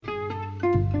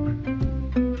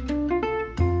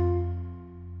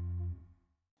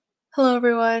Hello,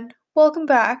 everyone. Welcome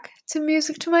back to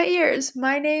Music to My Ears.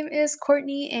 My name is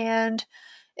Courtney, and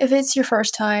if it's your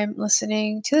first time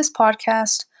listening to this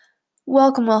podcast,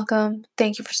 welcome, welcome.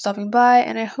 Thank you for stopping by,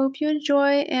 and I hope you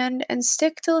enjoy and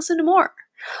stick to listen to more.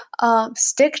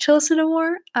 Stick to listen to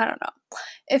more? I don't know.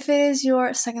 If it is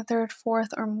your second, third,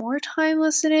 fourth, or more time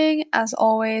listening, as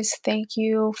always, thank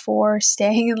you for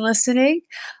staying and listening.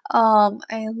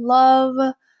 I love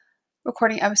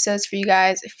recording episodes for you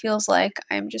guys. It feels like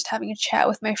I'm just having a chat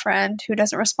with my friend who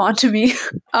doesn't respond to me.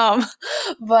 um,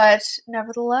 but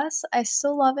nevertheless, I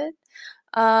still love it.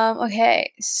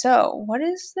 Okay, so what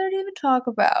is there to even talk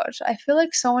about? I feel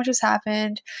like so much has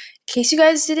happened. In case you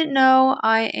guys didn't know,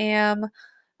 I am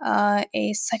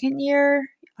a second year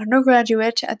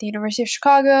undergraduate at the University of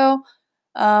Chicago.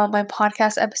 My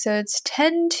podcast episodes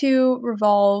tend to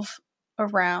revolve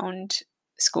around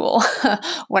school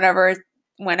whenever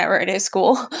whenever it is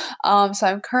school. So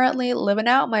I'm currently living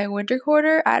out my winter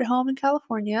quarter at home in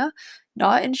California,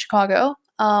 not in Chicago.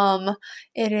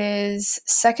 It is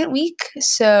second week,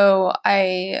 so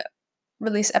I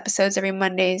release episodes every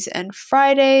Mondays and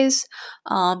Fridays,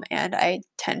 and I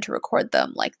tend to record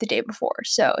them like the day before.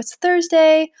 So it's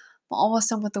Thursday. I'm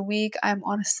almost done with the week. I'm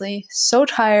honestly so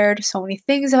tired. So many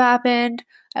things have happened.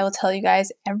 I will tell you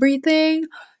guys everything.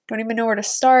 Don't even know where to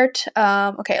start.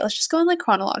 Okay, let's just go in like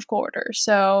chronological order.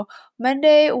 So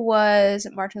Monday was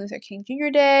Martin Luther King Jr.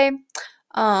 Day,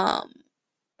 um,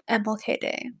 MLK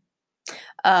Day,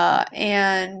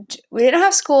 and we didn't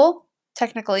have school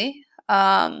technically.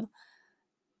 I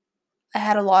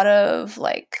had a lot of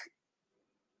like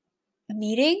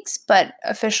meetings, but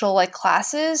official like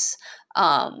classes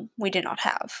we did not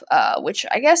have, which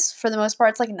I guess for the most part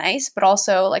it's like nice, but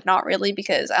also like not really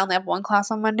because I only have one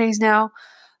class on Mondays now.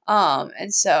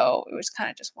 And so it was kind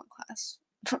of just one class.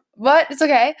 But it's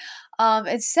okay.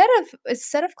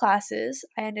 Instead of classes,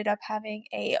 I ended up having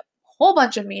a whole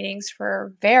bunch of meetings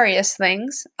for various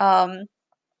things.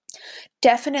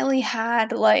 Definitely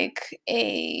had like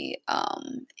a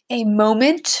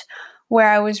moment where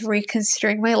I was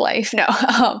reconsidering my life. No,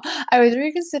 I was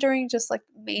reconsidering just like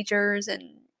majors and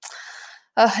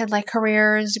like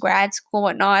careers, grad school,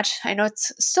 whatnot. I know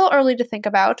it's still early to think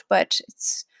about, but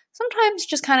it's sometimes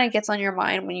just kind of gets on your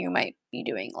mind when you might be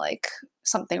doing like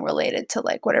something related to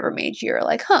like whatever major you're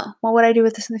like, huh, what would I do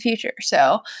with this in the future?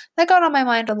 So that got on my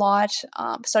mind a lot.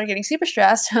 Started getting super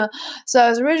stressed. So I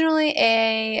was originally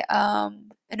a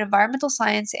an environmental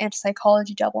science and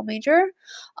psychology double major.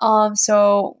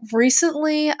 So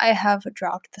recently I have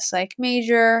dropped the psych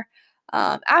major.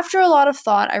 After a lot of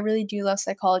thought, I really do love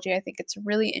psychology. I think it's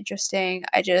really interesting.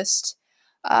 I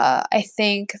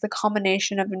think the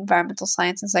combination of environmental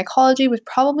science and psychology was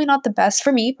probably not the best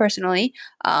for me personally.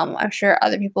 I'm sure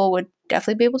other people would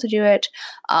definitely be able to do it.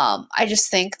 I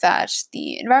just think that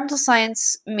the environmental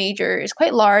science major is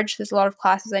quite large. There's a lot of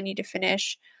classes I need to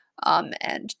finish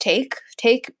and take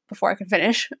before I can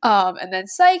finish. And then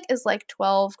psych is like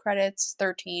 12 credits,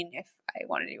 13 if I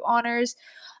want to do honors.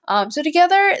 So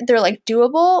together they're like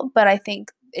doable, but I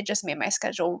think it just made my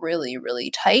schedule really, really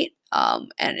tight.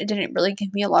 And it didn't really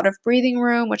give me a lot of breathing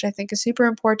room, which I think is super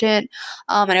important.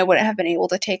 And I wouldn't have been able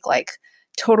to take like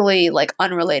totally like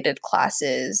unrelated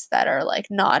classes that are like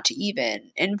not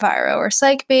even enviro or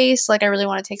psych based. Like I really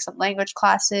want to take some language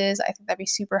classes. I think that'd be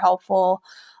super helpful.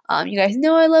 You guys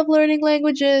know I love learning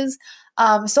languages.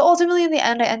 So ultimately, in the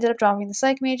end, I ended up dropping the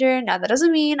psych major. Now, that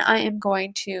doesn't mean I am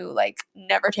going to like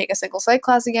never take a single psych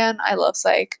class again. I love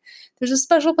psych. There's a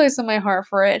special place in my heart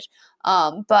for it.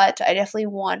 But I definitely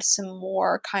want some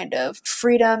more kind of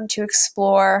freedom to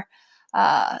explore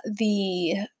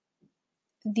the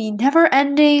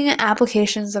never-ending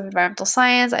applications of environmental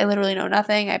science. I literally know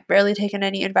nothing. I've barely taken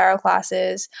any enviro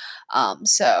classes.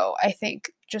 So I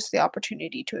think just the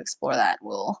opportunity to explore that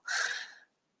will,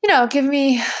 give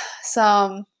me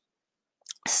some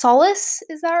solace.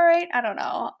 Is that right? I don't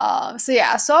know. So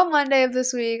yeah, so on Monday of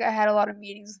this week I had a lot of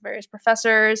meetings with various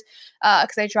professors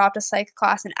because I dropped a psych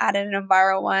class and added an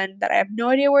enviro one that I have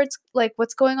no idea where it's like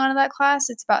what's going on in that class.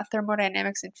 It's about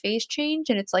thermodynamics and phase change,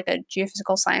 and it's like a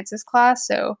geophysical sciences class,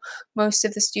 so most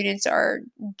of the students are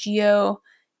geophy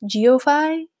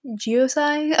geosci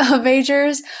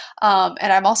majors. And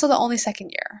I'm also the only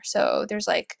second year, so there's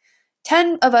like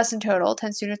 10 of us in total,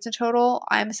 10 students in total.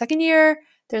 I'm a second year.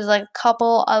 There's like a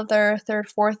couple other third,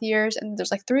 fourth years, and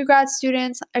there's like three grad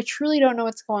students. I truly don't know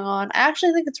what's going on. I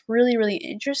actually think it's really, really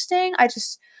interesting.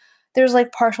 There's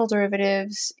like partial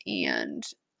derivatives, and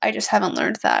I just haven't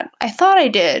learned that. I thought I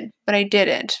did, but I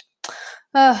didn't.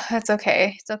 That's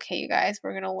okay. It's okay, you guys.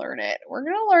 We're gonna learn it. We're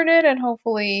gonna learn it and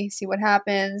hopefully see what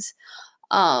happens.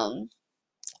 Um,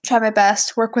 try my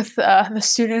best, work with the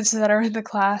students that are in the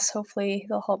class. Hopefully,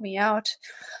 they'll help me out.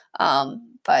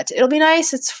 But it'll be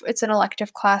nice. It's an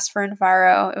elective class for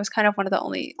Enviro. It was kind of one of the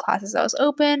only classes that was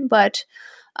open, but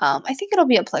I think it'll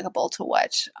be applicable to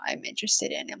what I'm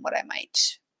interested in and what I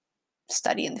might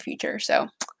study in the future. So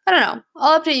I don't know.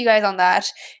 I'll update you guys on that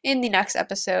in the next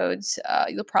episodes.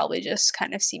 You'll probably just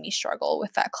kind of see me struggle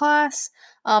with that class.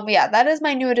 But yeah, that is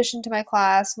my new addition to my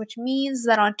class, which means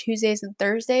that on Tuesdays and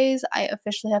Thursdays, I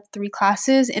officially have 3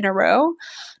 classes in a row.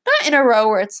 Not in a row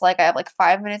where it's like I have like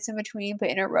 5 minutes in between, but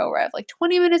in a row where I have like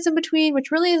 20 minutes in between,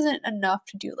 which really isn't enough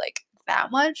to do like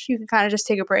that much. You can kind of just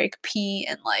take a break, pee,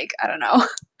 and like, I don't know,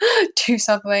 do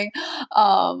something.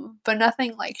 But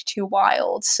nothing like too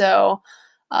wild. So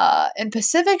in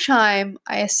Pacific time,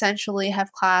 I essentially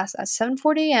have class at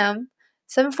 7:40 a.m.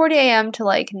 7:40 a.m. to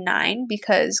like 9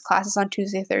 because classes on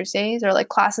Tuesday, Thursdays are like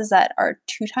classes that are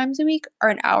 2 times a week are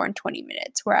an hour and 20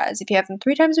 minutes. Whereas if you have them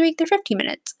 3 times a week, they're 15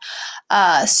 minutes.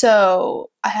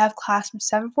 So I have class from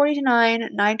 7:40 to 9,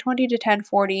 9:20 to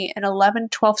 10:40, and 11,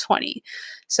 12:20.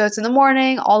 So it's in the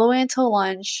morning all the way until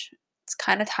lunch. It's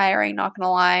kind of tiring, not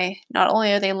gonna lie. Not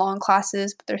only are they long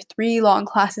classes, but they're 3 long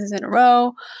classes in a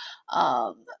row.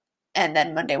 Um, and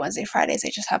then Monday, Wednesday, Fridays, I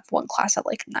just have one class at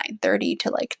like 9:30 to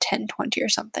like 10:20 or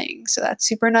something. So that's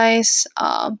super nice.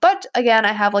 But again,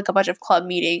 I have like a bunch of club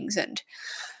meetings and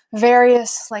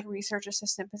various like research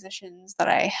assistant positions that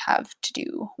I have to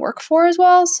do work for as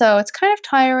well. So it's kind of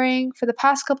tiring. For the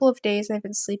past couple of days, I've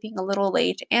been sleeping a little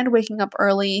late and waking up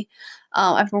early.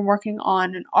 I've been working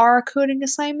on an R coding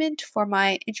assignment for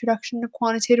my Introduction to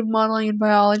Quantitative Modeling in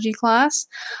Biology class.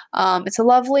 It's a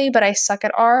lovely, but I suck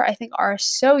at R. I think R is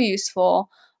so useful,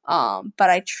 but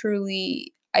I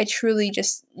truly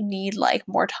just need like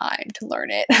more time to learn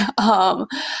it.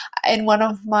 In one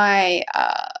of my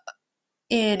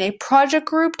in a project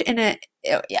group in a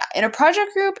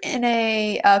project group in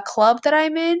a club that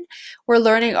I'm in, we're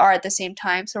learning R at the same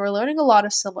time, so we're learning a lot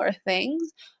of similar things.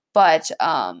 But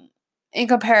in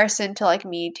comparison to like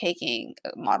me taking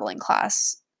a modeling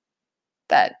class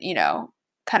that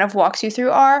kind of walks you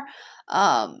through R,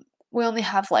 we only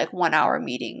have like 1 hour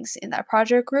meetings in that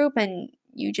project group, and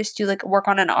you just do like work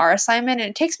on an R assignment, and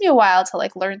it takes me a while to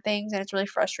like learn things, and it's really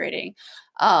frustrating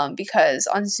because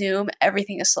on Zoom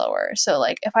everything is slower. So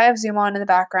like if I have Zoom on in the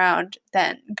background,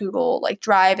 then Google like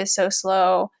Drive is so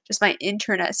slow, just my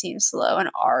internet seems slow, and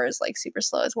R is like super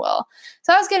slow as well.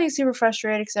 So I was getting super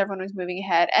frustrated because everyone was moving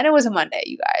ahead, and it was a Monday,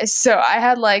 you guys. So I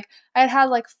had like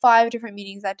 5 different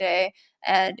meetings that day,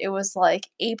 and it was like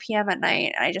 8 p.m. at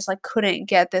night, and I just like couldn't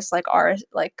get this like R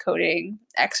like coding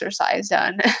exercise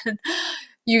done.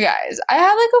 You guys, I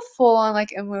had like a full on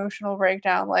like emotional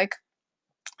breakdown. Like,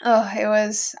 oh, I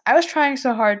was trying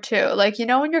so hard too. Like,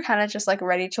 when you're kind of just like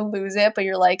ready to lose it, but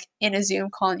you're like in a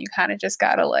Zoom call and you kind of just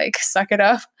gotta like suck it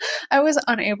up. I was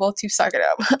unable to suck it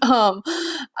up.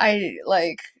 I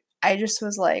like, I just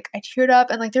was like, I teared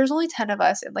up, and like there's only 10 of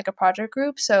us in like a project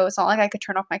group, so it's not like I could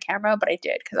turn off my camera, but I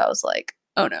did because I was like,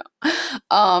 oh no.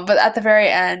 But at the very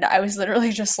end, I was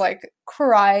literally just like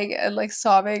crying and like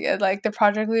sobbing, and like the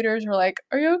project leaders were like,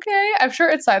 "Are you okay?" I'm sure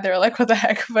inside they were like, "What the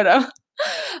heck?" But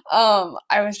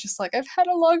I was just like, I've had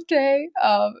a long day,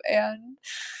 and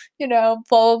blah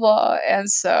blah blah, and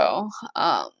so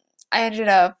I ended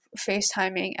up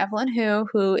FaceTiming Evelyn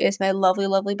who is my lovely,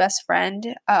 lovely best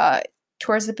friend.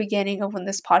 Towards the beginning of when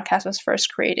this podcast was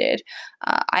first created,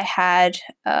 I had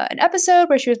an episode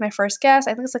where she was my first guest.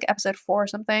 I think it's like episode 4 or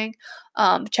something.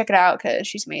 Check it out because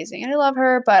she's amazing and I love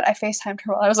her. But I FaceTimed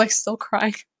her while I was like still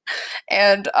crying,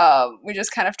 and we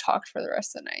just kind of talked for the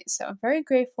rest of the night. So I'm very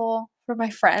grateful for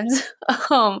my friends.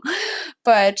 um,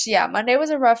 but yeah, Monday was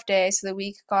a rough day, so the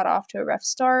week got off to a rough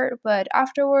start. But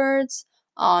afterwards,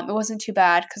 it wasn't too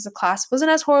bad because the class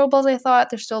wasn't as horrible as I thought.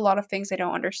 There's still a lot of things I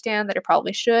don't understand that I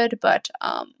probably should, but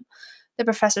the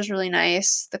professor's really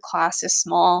nice. The class is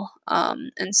small,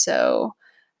 and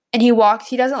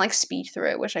he doesn't like speed through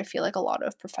it, which I feel like a lot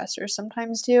of professors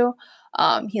sometimes do.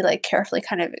 He like carefully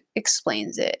kind of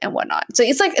explains it and whatnot. So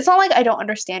it's not like I don't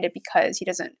understand it because he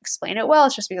doesn't explain it well.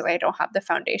 It's just because I don't have the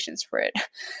foundations for it.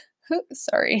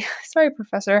 Sorry,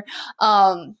 professor.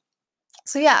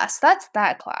 So yeah, so that's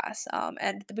that class.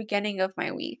 And the beginning of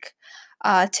my week.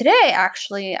 Today,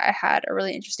 actually, I had a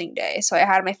really interesting day. So I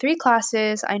had my 3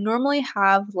 classes. I normally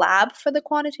have lab for the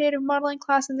quantitative modeling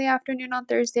class in the afternoon on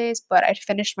Thursdays, but I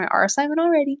finished my R assignment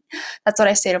already. That's what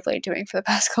I stayed up late doing for the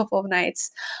past couple of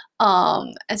nights.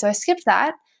 And so I skipped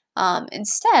that.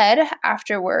 Instead,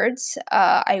 afterwards,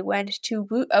 I went to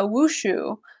a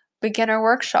wushu beginner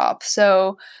workshop.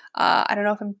 So I don't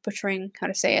know if I'm butchering how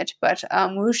to say it, but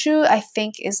wushu I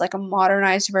think is like a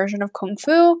modernized version of kung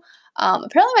fu.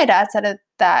 Apparently my dad said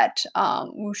that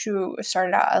wushu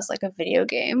started out as like a video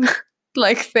game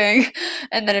like thing,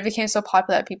 and then it became so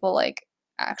popular that people like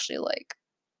actually like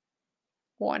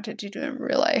wanted to do in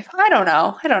real life. I don't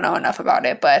know. I don't know enough about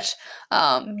it, but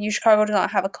U Chicago does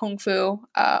not have a kung fu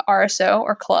RSO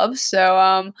or club,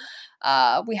 so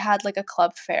we had like a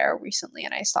club fair recently,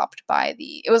 and I stopped by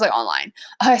the. It was like online.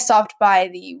 I stopped by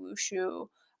the wushu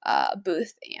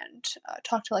booth and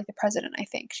talked to like the president. I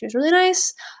think she was really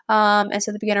nice. And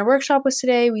so the beginner workshop was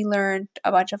today. We learned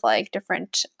a bunch of like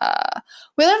different.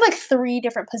 We learned like three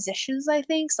different positions. I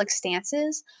think like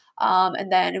stances.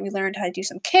 And then we learned how to do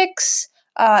some kicks,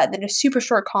 and then a super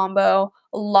short combo,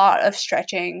 a lot of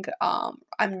stretching.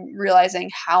 I'm realizing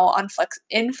how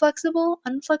inflexible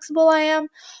I am.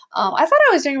 I thought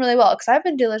I was doing really well because I've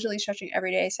been diligently stretching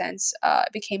every day since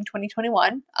it became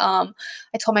 2021. I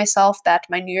told myself that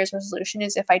my New Year's resolution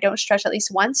is if I don't stretch at least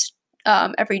once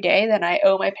every day, then I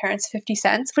owe my parents 50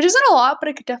 cents, which isn't a lot, but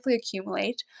it could definitely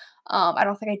accumulate. I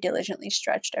don't think I diligently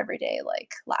stretched every day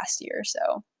like last year,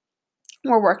 so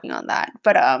we're working on that.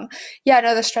 But yeah,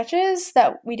 no, the stretches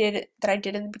that I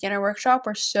did in the beginner workshop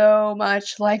were so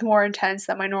much like more intense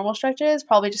than my normal stretches,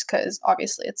 probably just because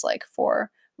obviously it's like for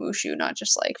wushu, not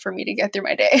just like for me to get through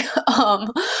my day.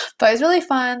 But it was really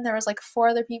fun. There was like four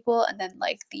other people, and then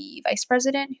like the vice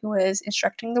president who was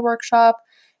instructing the workshop.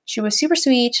 She was super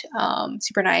sweet,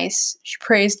 super nice. She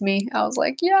praised me. I was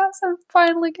like, yes, I'm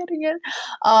finally getting it.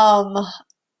 Um,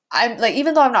 I'm like,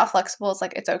 even though I'm not flexible, it's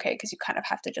like it's okay because you kind of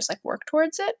have to just like work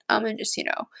towards it. And just,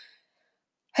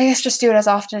 I guess just do it as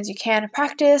often as you can and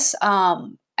practice.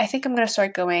 I think I'm gonna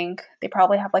start going. They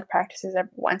probably have like practices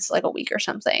every once like a week or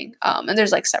something. And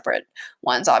there's like separate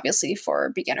ones obviously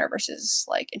for beginner versus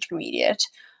like intermediate.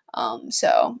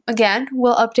 So again,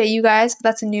 we'll update you guys, but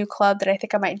that's a new club that I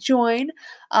think I might join.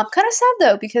 Kind of sad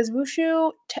though because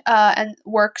wushu and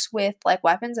works with like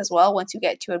weapons as well. Once you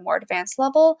get to a more advanced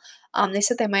level, they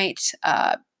said they might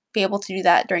be able to do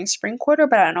that during spring quarter,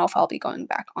 but I don't know if I'll be going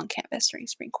back on campus during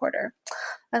spring quarter.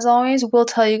 As always, we'll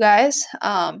tell you guys.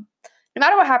 No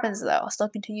matter what happens, though, I'll still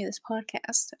continue this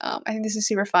podcast. I think this is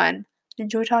super fun.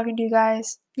 Enjoy talking to you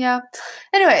guys. Yeah.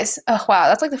 Anyways, oh wow,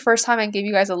 that's like the first time I gave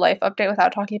you guys a life update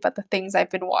without talking about the things I've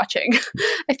been watching.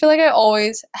 I feel like I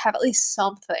always have at least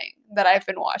something that I've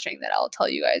been watching that I'll tell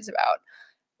you guys about.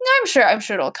 I'm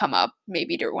sure it'll come up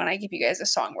maybe when I give you guys a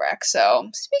song rec. So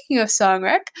speaking of song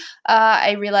rec,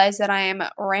 I realize that I am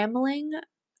rambling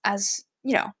as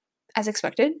as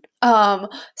expected.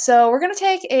 So we're gonna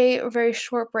take a very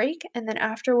short break, and then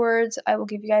afterwards, I will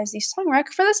give you guys the song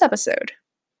rec for this episode.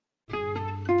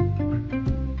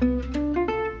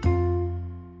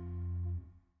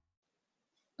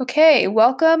 Okay,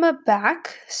 welcome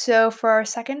back. So for our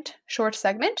second short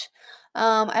segment,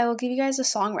 I will give you guys a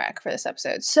song rec for this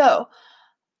episode. So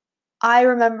I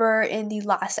remember in the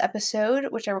last episode,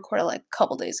 which I recorded like a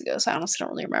couple days ago, so I honestly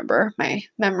don't really remember. My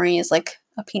memory is like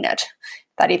a peanut.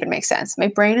 If that even makes sense. My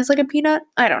brain is like a peanut.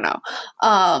 I don't know.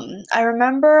 I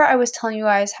remember I was telling you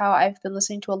guys how I've been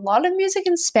listening to a lot of music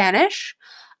in Spanish.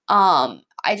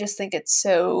 I just think it's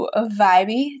so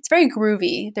vibey. It's very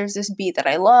groovy. There's this beat that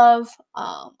I love.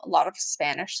 A lot of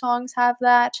Spanish songs have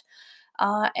that.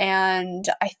 And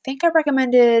I think I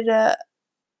recommended a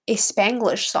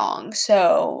Spanglish song.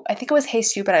 So I think it was Hey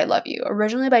Stupid, I Love You.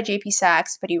 Originally by JP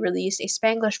Saxe, but he released a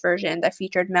Spanglish version that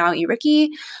featured Mau y Ricky.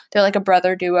 They're like a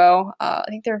brother duo. I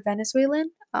think they're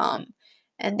Venezuelan.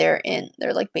 And they're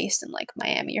like based in like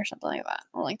Miami or something like that.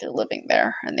 Or like they're living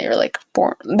there and they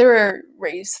were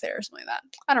raised there or something like that.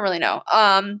 I don't really know.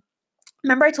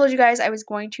 Remember I told you guys I was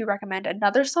going to recommend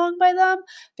another song by them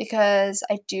because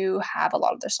I do have a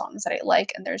lot of their songs that I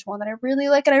like, and there's one that I really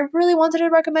like and I really wanted to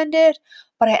recommend it,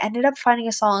 but I ended up finding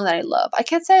a song that I love. I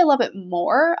can't say I love it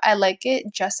more. I like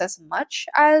it just as much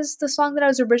as the song that I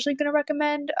was originally going to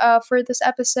recommend for this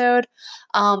episode.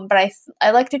 But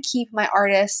I like to keep my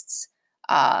artists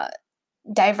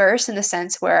diverse in the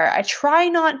sense where I try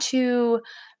not to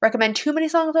recommend too many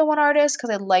songs by one artist because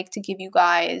I like to give you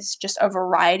guys just a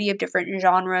variety of different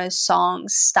genres,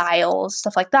 songs, styles,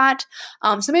 stuff like that.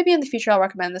 So maybe in the future I'll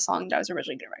recommend the song that I was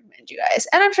originally going to recommend you guys.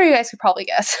 And I'm sure you guys could probably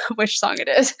guess which song it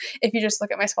is if you just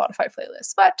look at my Spotify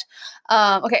playlist. But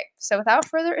okay, so without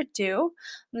further ado,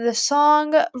 the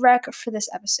song rec for this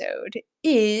episode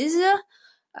is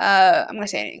I'm gonna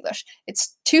say it in English.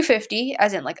 It's 250,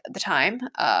 as in like the time.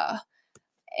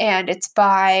 And it's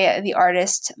by the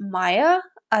artist Maya.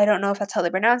 I don't know if that's how they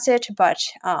pronounce it, but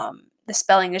the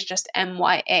spelling is just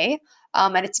M-Y-A.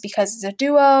 And it's because it's a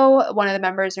duo. One of the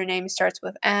members, their name starts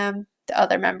with M, the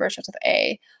other member starts with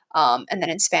A. And then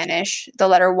in Spanish, the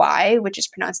letter Y, which is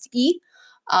pronounced E.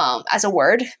 as a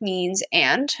word means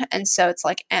and so it's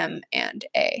like M and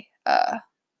A.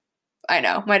 I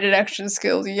know my deduction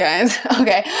skills, you guys.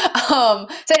 Okay. So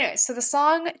anyway, so the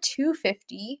song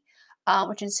 250,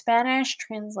 which in Spanish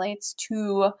translates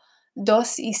to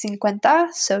dos y cincuenta,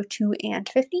 so 2 and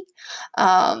 50.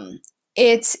 Um,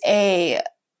 it's a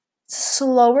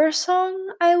slower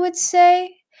song, I would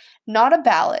say. Not a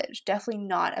ballad, definitely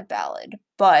not a ballad,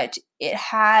 but it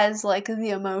has like the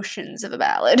emotions of a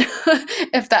ballad,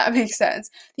 if that makes sense.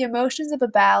 The emotions of a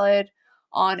ballad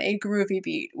on a groovy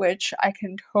beat, which I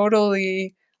can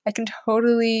totally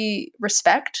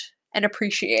respect and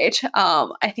appreciate.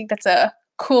 I think that's a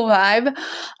cool vibe.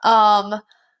 I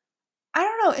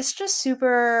don't know, it's just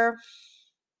super.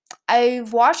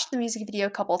 I've watched the music video a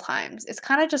couple times. It's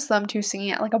kind of just them two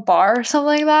singing at like a bar or something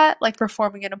like that, like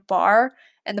performing in a bar,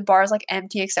 and the bar is like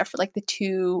empty except for like the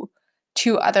two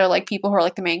other like people who are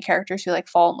like the main characters who like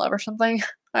fall in love or something.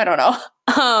 I don't know.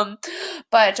 Um,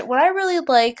 but what I really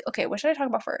like, okay, what should I talk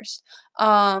about first?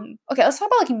 Okay, let's talk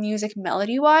about like music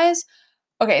melody wise.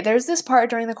 Okay, there's this part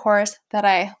during the chorus that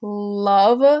I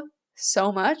love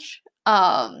so much.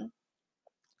 And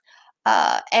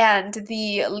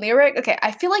the lyric, okay,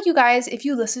 I feel like you guys, if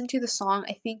you listen to the song,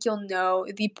 I think you'll know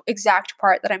the exact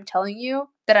part that I'm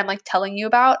like telling you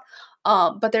about.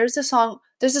 But there's this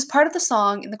part of the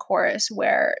song in the chorus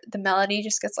where the melody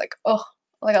just gets like, oh,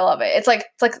 like I love it. It's like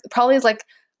probably is like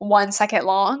 1 second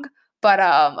long. But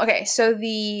okay, so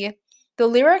the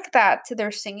lyric that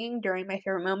they're singing during my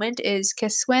favorite moment is Que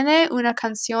suene una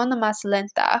canción más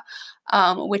lenta,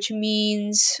 which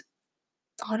means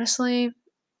honestly,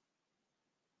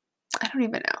 I don't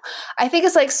even know. I think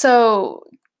it's like so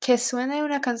que suene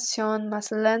una canción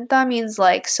más lenta means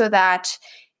like so that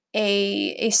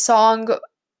a slower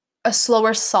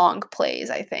song plays,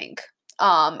 I think.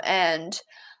 And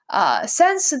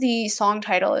since the song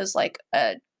title is like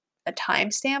a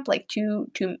timestamp, like 2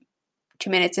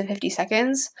 minutes and 50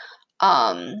 seconds,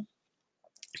 um,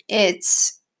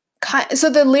 it's so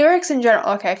the lyrics in general.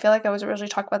 Okay, I feel like I was originally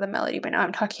talking about the melody, but now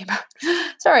I'm talking about.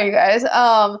 Sorry, you guys.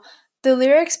 The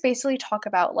lyrics basically talk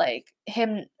about like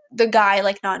him, the guy,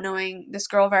 like not knowing this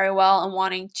girl very well and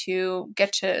wanting to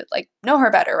get to like know her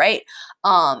better, right?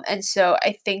 And so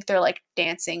I think they're like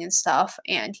dancing and stuff,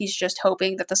 and he's just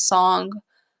hoping that the song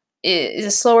is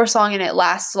a slower song and it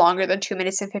lasts longer than 2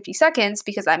 minutes and 50 seconds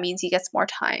because that means he gets more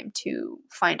time to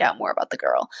find out more about the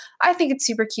girl. I think it's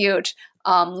super cute,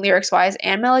 lyrics wise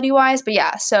and melody wise. But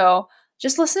yeah, so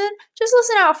just listen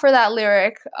out for that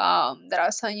lyric that I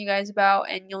was telling you guys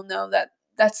about, and you'll know that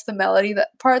that's the melody that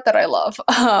part that I love.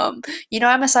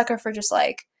 I'm a sucker for just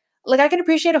like I can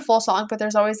appreciate a full song, but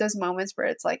there's always those moments where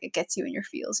it's like it gets you in your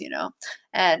feels.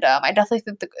 And I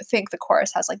definitely think the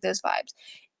chorus has like those vibes.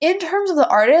 In terms of the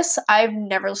artists, I've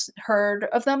never heard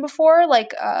of them before.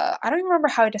 Like, I don't even remember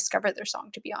how I discovered their song,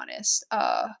 to be honest.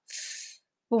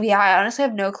 Well, yeah, I honestly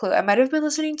have no clue. I might have been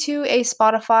listening to a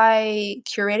Spotify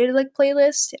curated like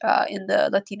playlist in the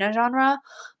Latina genre,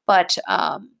 but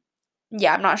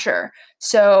yeah, I'm not sure.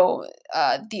 So,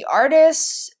 the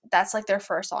artists, that's like their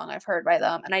first song I've heard by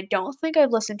them, and I don't think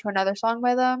I've listened to another song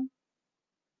by them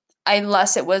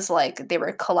unless it was like they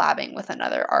were collabing with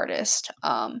another artist.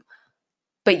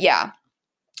 But yeah,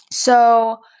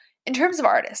 so, in terms of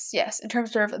artists, yes, in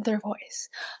terms of their voice,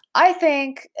 I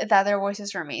think that their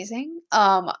voices are amazing.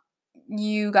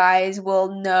 You guys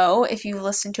will know if you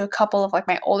listen to a couple of like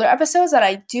my older episodes that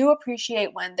I do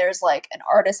appreciate when there's like an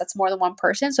artist that's more than one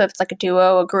person. So if it's like a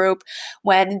duo, a group,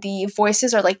 when the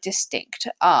voices are like distinct.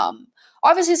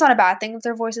 Obviously it's not a bad thing if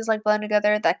their voices like blend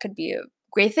together. That could be a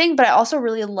great thing, but I also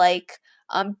really like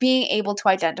being able to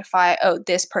identify, oh,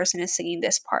 this person is singing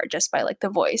this part just by like the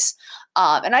voice.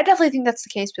 And I definitely think that's the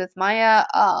case with Maya.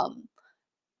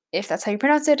 If that's how you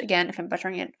pronounce it. Again, if I'm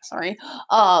butchering it, sorry.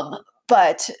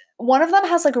 But one of them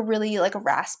has like a really like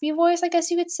raspy voice, I guess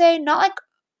you could say. Not like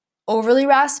overly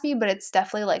raspy, but it's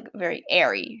definitely like very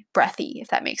airy, breathy, if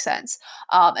that makes sense.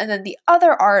 And then the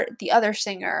other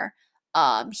singer,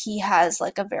 he has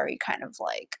like a very kind of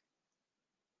like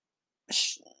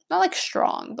not like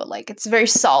strong, but like it's very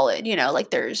solid. Like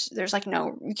there's like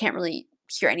no, you can't really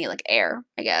hear any like air,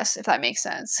 I guess, if that makes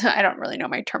sense. I don't really know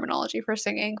my terminology for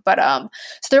singing, but so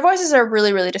their voices are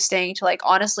really really distinct. Like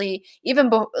honestly, even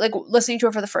like listening to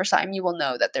it for the first time, you will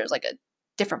know that there's like a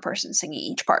different person singing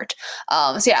each part.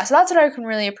 So yeah, so that's what I can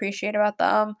really appreciate about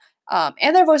them.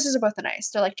 And their voices are both nice.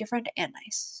 They're like different and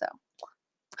nice. So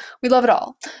we love it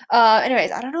all.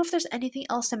 Anyways, I don't know if there's anything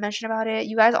else to mention about it.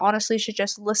 You guys honestly should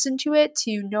just listen to it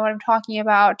to know what I'm talking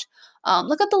about.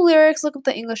 Look up the lyrics, look up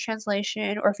the English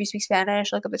translation, or if you speak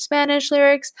Spanish, look up the Spanish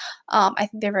lyrics. I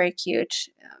think they're very cute.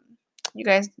 You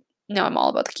guys no, I'm all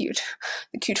about the cute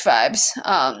vibes.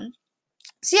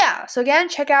 So yeah, so again,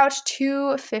 check out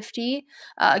 250.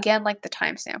 Again, like the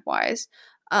timestamp wise.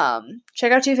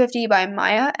 Check out 250 by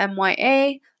Mya,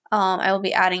 MYA. I will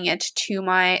be adding it to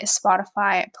my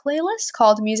Spotify playlist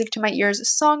called Music to My Ears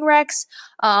Song Recs.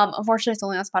 Unfortunately, it's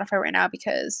only on Spotify right now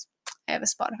because I have a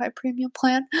Spotify premium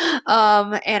plan,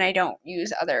 and I don't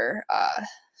use other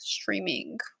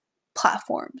streaming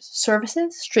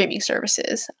streaming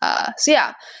services. So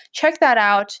yeah, check that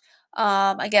out.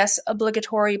 I guess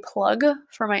obligatory plug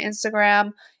for my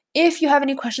Instagram. If you have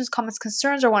any questions, comments,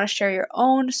 concerns, or want to share your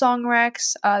own song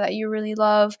recs that you really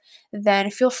love,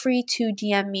 then feel free to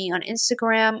DM me on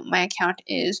Instagram. My account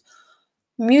is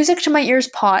Music to My Ears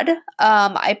Pod.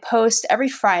 I post every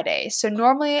Friday. So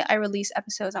normally I release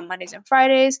episodes on Mondays and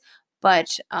Fridays,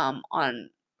 but on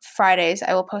Fridays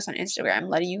I will post on Instagram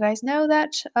letting you guys know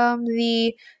that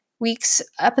the week's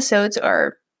episodes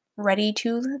are ready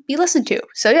to be listened to.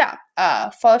 So yeah,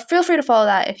 feel free to follow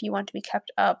that if you want to be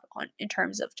kept up on in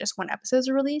terms of just when episodes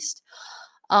are released.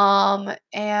 And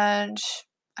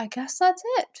I guess that's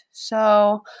it.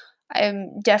 So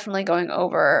I'm definitely going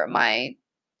over my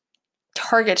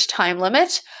target time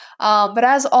limit. But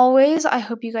as always, I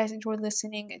hope you guys enjoyed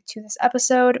listening to this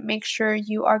episode. Make sure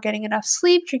you are getting enough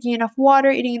sleep, drinking enough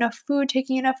water, eating enough food,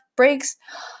 taking enough breaks,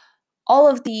 all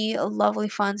of the lovely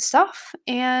fun stuff.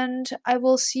 And I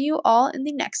will see you all in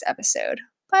the next episode.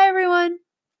 Bye, everyone.